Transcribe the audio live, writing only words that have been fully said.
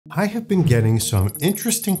I have been getting some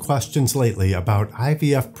interesting questions lately about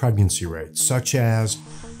IVF pregnancy rates, such as,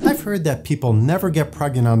 I've heard that people never get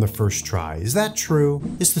pregnant on the first try. Is that true?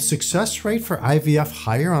 Is the success rate for IVF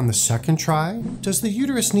higher on the second try? Does the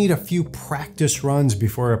uterus need a few practice runs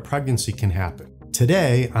before a pregnancy can happen?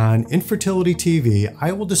 Today on Infertility TV,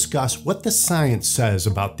 I will discuss what the science says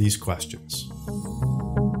about these questions.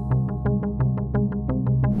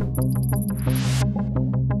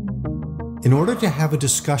 In order to have a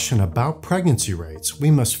discussion about pregnancy rates,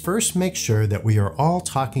 we must first make sure that we are all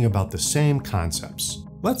talking about the same concepts.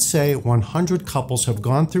 Let's say 100 couples have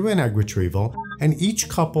gone through an egg retrieval and each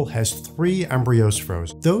couple has 3 embryos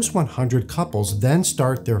frozen. Those 100 couples then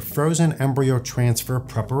start their frozen embryo transfer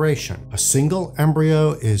preparation. A single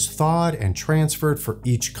embryo is thawed and transferred for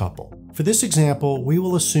each couple. For this example, we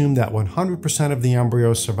will assume that 100% of the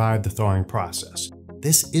embryos survive the thawing process.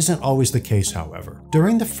 This isn't always the case, however.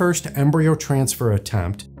 During the first embryo transfer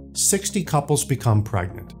attempt, 60 couples become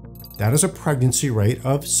pregnant. That is a pregnancy rate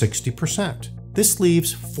of 60%. This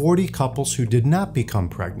leaves 40 couples who did not become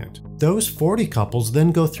pregnant. Those 40 couples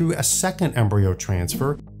then go through a second embryo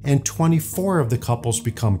transfer, and 24 of the couples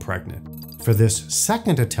become pregnant. For this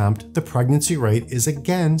second attempt, the pregnancy rate is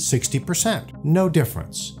again 60%. No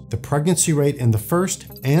difference. The pregnancy rate in the first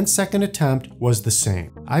and second attempt was the same.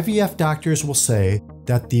 IVF doctors will say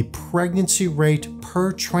that the pregnancy rate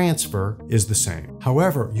per transfer is the same.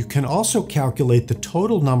 However, you can also calculate the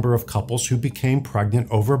total number of couples who became pregnant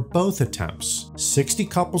over both attempts. 60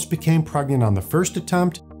 couples became pregnant on the first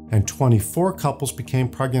attempt, and 24 couples became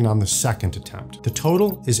pregnant on the second attempt. The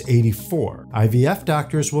total is 84. IVF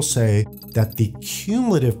doctors will say that the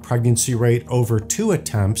cumulative pregnancy rate over 2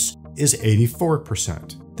 attempts is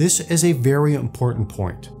 84%. This is a very important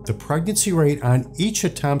point. The pregnancy rate on each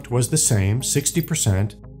attempt was the same,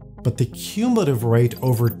 60%, but the cumulative rate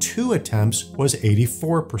over 2 attempts was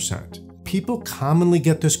 84%. People commonly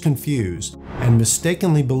get this confused and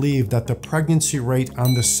mistakenly believe that the pregnancy rate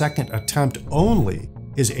on the second attempt only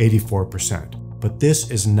is 84%, but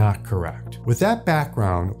this is not correct. With that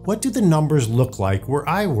background, what do the numbers look like where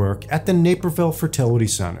I work at the Naperville Fertility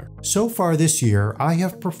Center? So far this year, I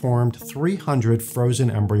have performed 300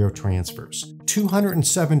 frozen embryo transfers.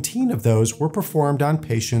 217 of those were performed on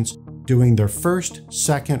patients doing their first,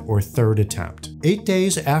 second, or third attempt. 8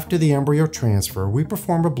 days after the embryo transfer, we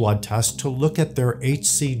perform a blood test to look at their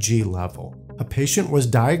HCG level. A patient was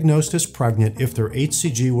diagnosed as pregnant if their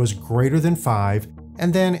HCG was greater than 5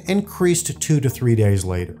 and then increased 2 to 3 days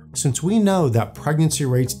later. Since we know that pregnancy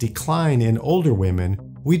rates decline in older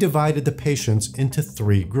women, we divided the patients into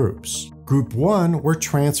 3 groups. Group 1 were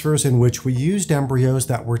transfers in which we used embryos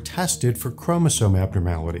that were tested for chromosome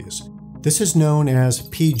abnormalities. This is known as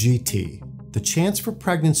PGT. The chance for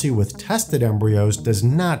pregnancy with tested embryos does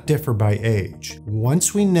not differ by age.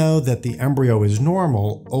 Once we know that the embryo is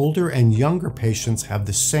normal, older and younger patients have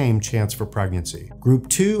the same chance for pregnancy. Group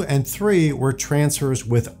 2 and 3 were transfers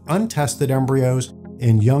with untested embryos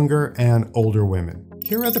in younger and older women.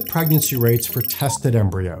 Here are the pregnancy rates for tested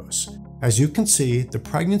embryos. As you can see, the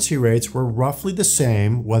pregnancy rates were roughly the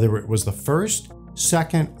same whether it was the first,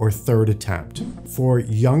 second, or third attempt. For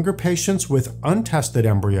younger patients with untested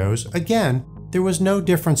embryos, again, there was no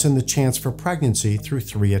difference in the chance for pregnancy through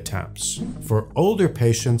 3 attempts. For older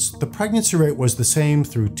patients, the pregnancy rate was the same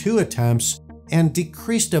through 2 attempts and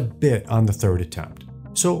decreased a bit on the third attempt.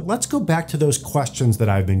 So let's go back to those questions that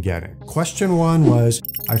I've been getting. Question 1 was,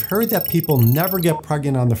 I've heard that people never get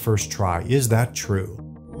pregnant on the first try. Is that true?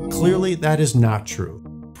 Clearly, that is not true.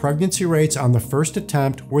 Pregnancy rates on the first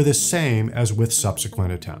attempt were the same as with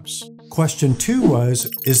subsequent attempts. Question 2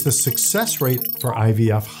 was, is the success rate for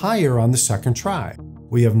IVF higher on the second try?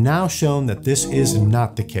 We have now shown that this is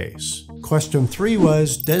not the case. Question 3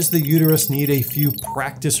 was, does the uterus need a few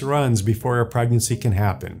practice runs before a pregnancy can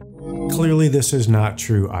happen? Clearly, this is not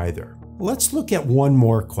true either. Let's look at one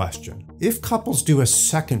more question. If couples do a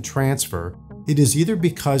second transfer, it is either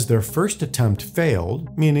because their first attempt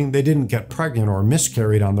failed, meaning they didn't get pregnant or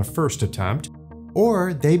miscarried on the first attempt,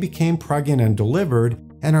 or they became pregnant and delivered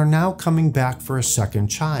and are now coming back for a second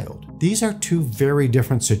child. These are 2 very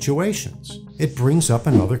different situations. It brings up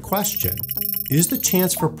another question. Is the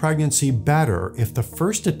chance for pregnancy better if the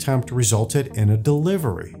first attempt resulted in a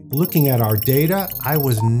delivery? Looking at our data, I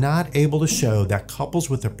was not able to show that couples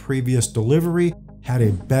with a previous delivery had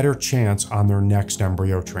a better chance on their next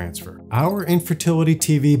embryo transfer. Our Infertility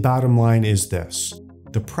TV bottom line is this.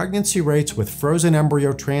 The pregnancy rates with frozen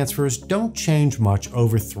embryo transfers don't change much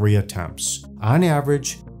over 3 attempts. On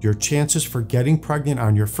average, your chances for getting pregnant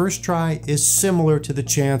on your first try is similar to the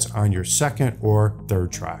chance on your second or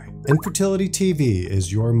third try. Infertility TV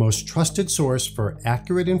is your most trusted source for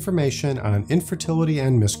accurate information on infertility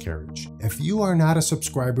and miscarriage. If you are not a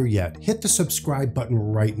subscriber yet, hit the subscribe button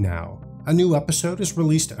right now. A new episode is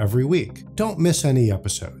released every week. Don't miss any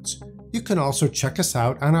episodes. You can also check us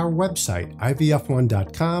out on our website,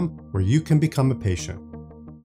 ivf1.com, where you can become a patient.